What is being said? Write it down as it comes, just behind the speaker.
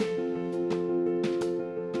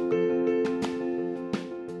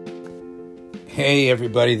Hey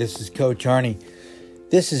everybody, this is Coach Arnie.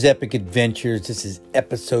 This is Epic Adventures. This is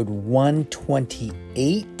episode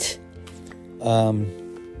 128.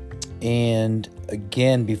 And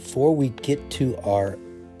again, before we get to our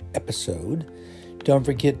episode, don't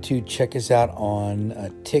forget to check us out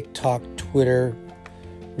on TikTok, Twitter,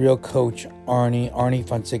 Real Coach Arnie, Arnie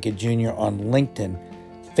Fonseca Jr. on LinkedIn,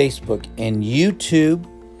 Facebook, and YouTube,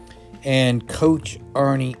 and Coach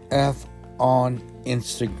Arnie F on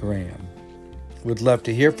Instagram. Would love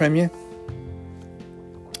to hear from you.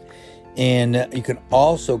 And you can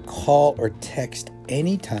also call or text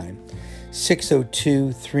anytime,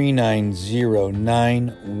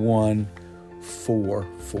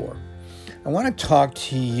 602-390-9144. I want to talk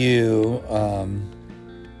to you. I'm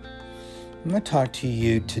going to talk to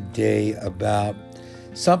you today about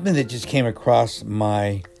something that just came across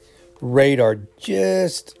my radar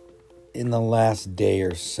just in the last day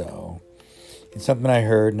or so. It's something I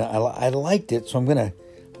heard and I liked it, so I'm gonna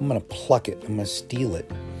pluck it. I'm gonna steal it,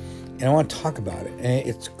 and I want to talk about it. And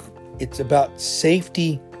it's about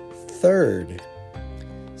safety third.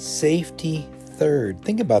 Safety third.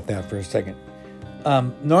 Think about that for a second.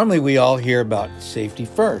 Normally we all hear about safety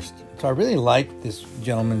first, so I really like this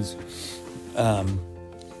gentleman's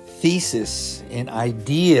thesis and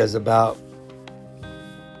ideas about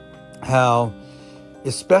how,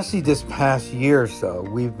 especially this past year or so,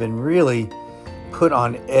 we've been really put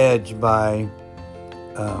on edge by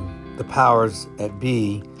the powers that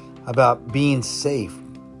be about being safe.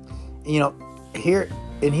 You know, here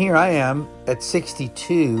I am at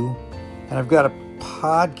 62, and I've got a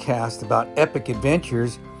podcast about epic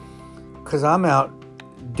adventures because I'm out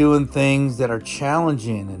doing things that are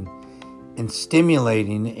challenging and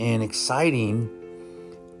stimulating and exciting,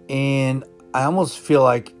 and I almost feel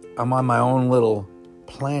like I'm on my own little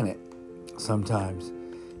planet sometimes.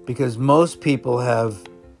 Because most people have,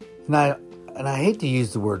 and I hate to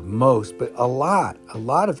use the word most, but a lot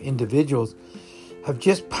of individuals have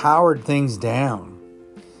just powered things down.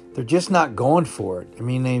 They're just not going for it. I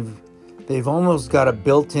mean, they've almost got a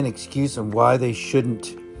built-in excuse on why they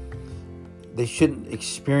shouldn't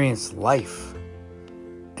experience life.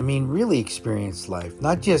 I mean, really experience life,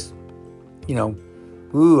 not just, I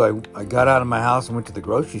got out of my house and went to the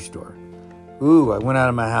grocery store. I went out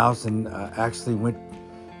of my house and actually went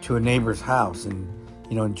to a neighbor's house and,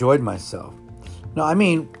 enjoyed myself. No, I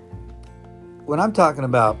mean, when I'm talking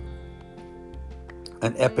about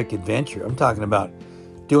an epic adventure, I'm talking about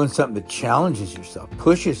doing something that challenges yourself,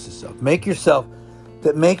 pushes yourself, makes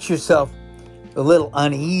yourself a little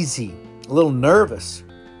uneasy, a little nervous.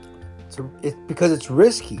 It's because it's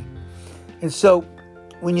risky. And so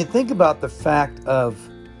when you think about the fact of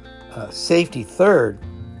safety third,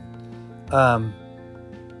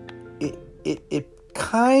 it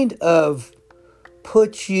kind of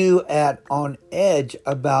puts you on edge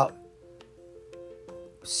about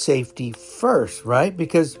safety first, right?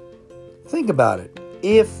 Because think about it.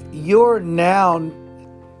 If you're now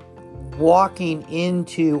walking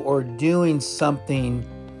into or doing something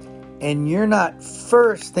and you're not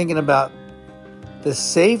first thinking about the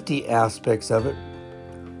safety aspects of it,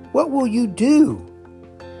 what will you do?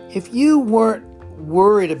 If you weren't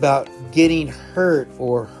worried about getting hurt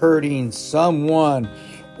or hurting someone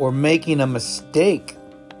or making a mistake,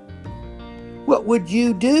 what would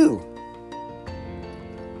you do?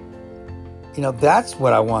 That's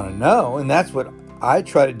what I want to know, and that's what I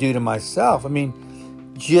try to do to myself. I mean,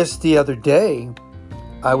 just the other day,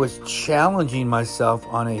 I was challenging myself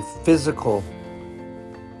on a physical,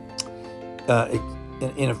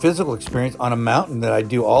 in a physical experience on a mountain that I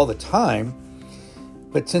do all the time.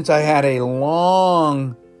 But since I had a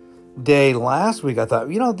long day last week, I thought,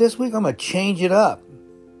 this week I'm going to change it up.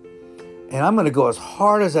 And I'm going to go as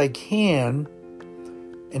hard as I can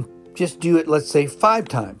and just do it, let's say, 5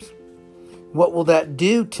 times. What will that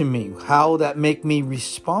do to me? How will that make me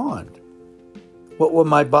respond? What will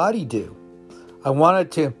my body do? I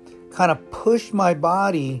wanted to kind of push my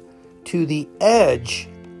body to the edge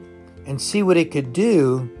and see what it could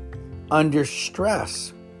do under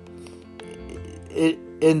stress.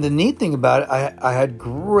 And the neat thing about it, I had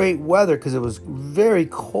great weather because it was very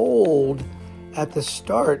cold at the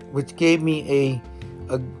start, which gave me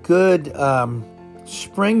a good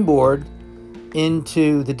springboard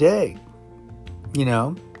into the day,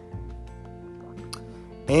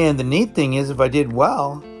 And the neat thing is, if I did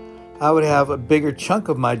well, I would have a bigger chunk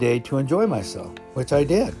of my day to enjoy myself, which I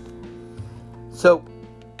did. So,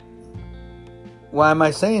 why am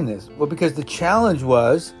I saying this? Well, because the challenge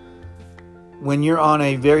was, when you're on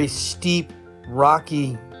a very steep,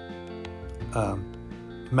 rocky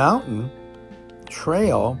mountain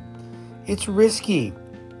trail, it's risky.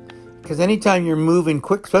 Because anytime you're moving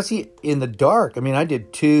quick, especially in the dark, I mean, I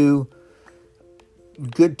did 2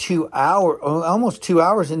 hours, almost 2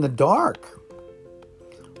 hours in the dark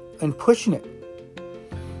and pushing it.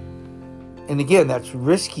 And again, that's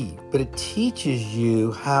risky, but it teaches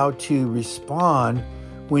you how to respond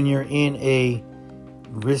when you're in a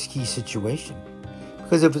risky situation.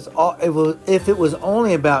 Because if it was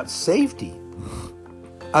only about safety,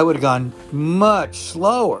 I would have gone much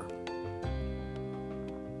slower.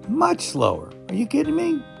 Much slower. Are you kidding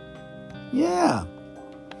me? Yeah.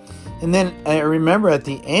 And then I remember at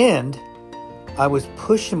the end, I was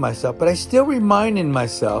pushing myself, but I still reminded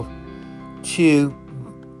myself to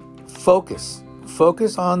focus.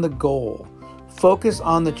 Focus on the goal. Focus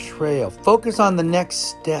on the trail. Focus on the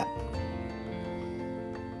next step.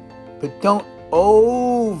 But don't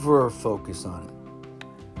over-focus on it.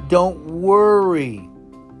 Don't worry.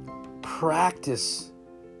 Practice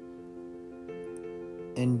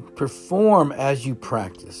and perform as you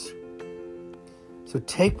practice. So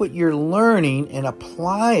take what you're learning and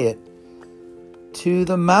apply it to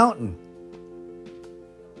the mountain.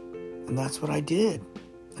 And that's what I did.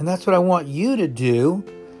 And that's what I want you to do.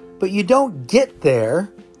 But you don't get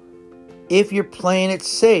there if you're playing it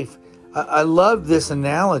safe. I love this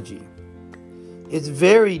analogy. It's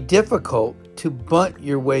very difficult to bunt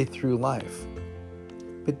your way through life.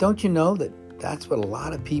 But don't you know that that's what a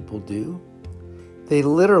lot of people do? They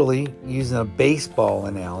literally, using a baseball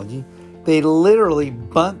analogy, they literally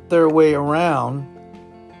bunt their way around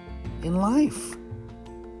in life.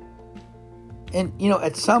 And,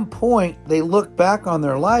 at some point, they look back on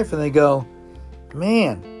their life and they go,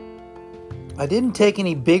 man, I didn't take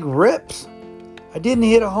any big rips. I didn't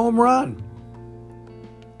hit a home run.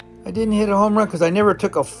 I didn't hit a home run because I never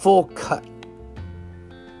took a full cut.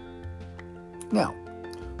 Now,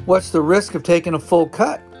 what's the risk of taking a full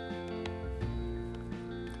cut?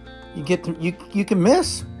 You can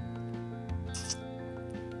miss.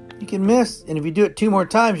 You can miss, and if you do it 2 more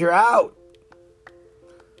times, you're out.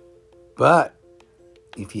 But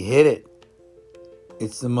if you hit it,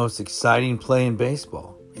 it's the most exciting play in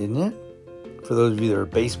baseball, isn't it? For those of you that are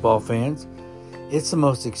baseball fans, it's the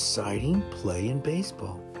most exciting play in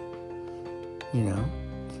baseball.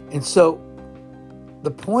 And so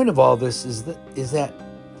the point of all this is that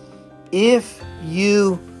if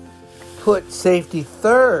you put safety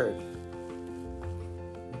third,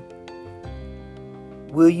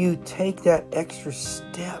 will you take that extra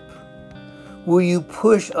step? Will you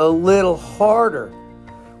push a little harder?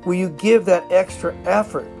 Will you give that extra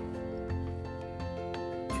effort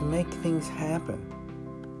to make things happen?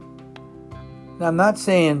 Now, I'm not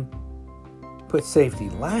saying put safety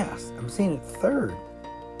last. I'm saying it third.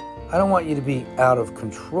 I don't want you to be out of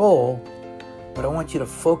control, but I want you to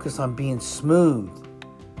focus on being smooth.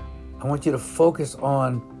 I want you to focus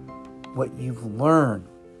on what you've learned.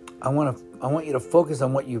 I want you to focus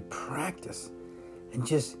on what you practice and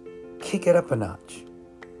just kick it up a notch.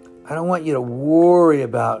 I don't want you to worry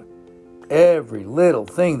about every little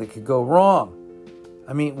thing that could go wrong.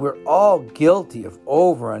 I mean, we're all guilty of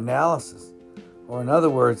over-analysis, or in other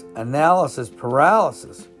words, analysis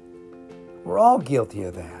paralysis. We're all guilty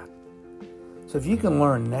of that. So if you can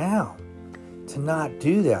learn now to not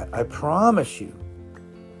do that, I promise you,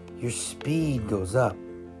 your speed goes up.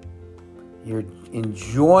 Your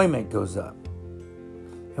enjoyment goes up.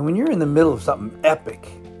 And when you're in the middle of something epic,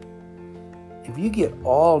 if you get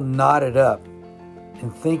all knotted up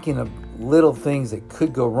and thinking of little things that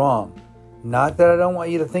could go wrong, not that I don't want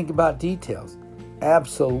you to think about details,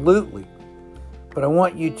 absolutely, but I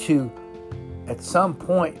want you to, at some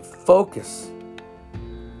point, focus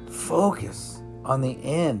on the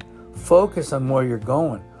end, focus on where you're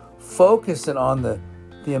going, focus on the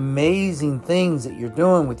amazing things that you're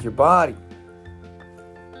doing with your body,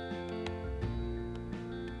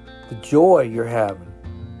 the joy you're having,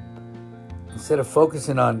 instead of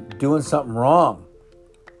focusing on doing something wrong.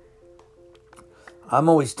 I'm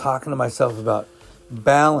always talking to myself about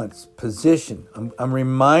balance, position. I'm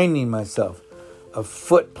reminding myself of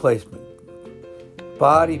foot placement,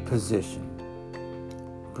 body position,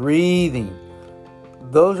 breathing.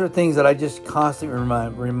 Those are things that I just constantly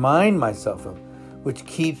remind myself of, which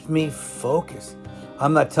keeps me focused.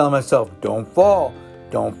 I'm not telling myself, don't fall,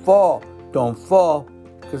 don't fall, don't fall,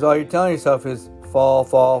 because all you're telling yourself is fall,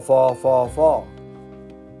 fall, fall, fall, fall.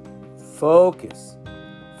 Focus,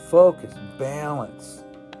 balance,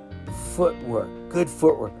 footwork, good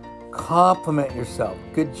footwork. Compliment yourself.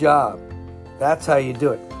 Good job. That's how you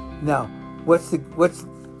do it. Now, what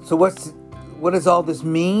does all this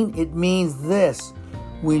mean? It means this.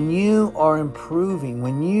 When you are improving,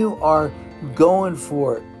 when you are going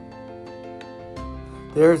for it,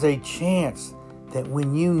 there's a chance that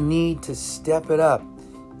when you need to step it up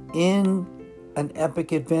in an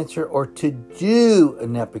epic adventure or to do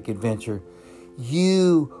an epic adventure,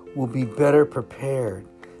 you will be better prepared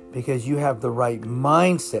because you have the right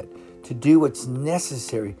mindset to do what's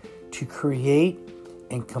necessary to create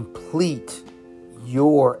and complete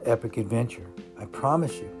your epic adventure. I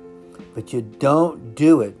promise you. But you don't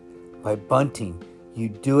do it by bunting. You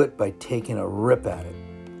do it by taking a rip at it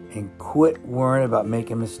and quit worrying about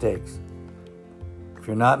making mistakes. If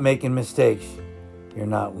you're not making mistakes, you're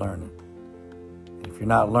not learning. And if you're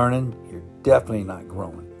not learning, you're definitely not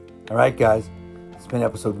growing. All right, guys. It's been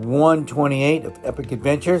episode 128 of Epic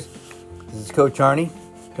Adventures. This is Coach Arnie.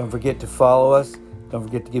 Don't forget to follow us. Don't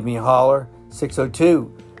forget to give me a holler.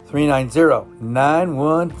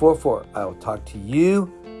 602-390-9144. I will talk to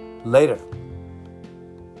you later.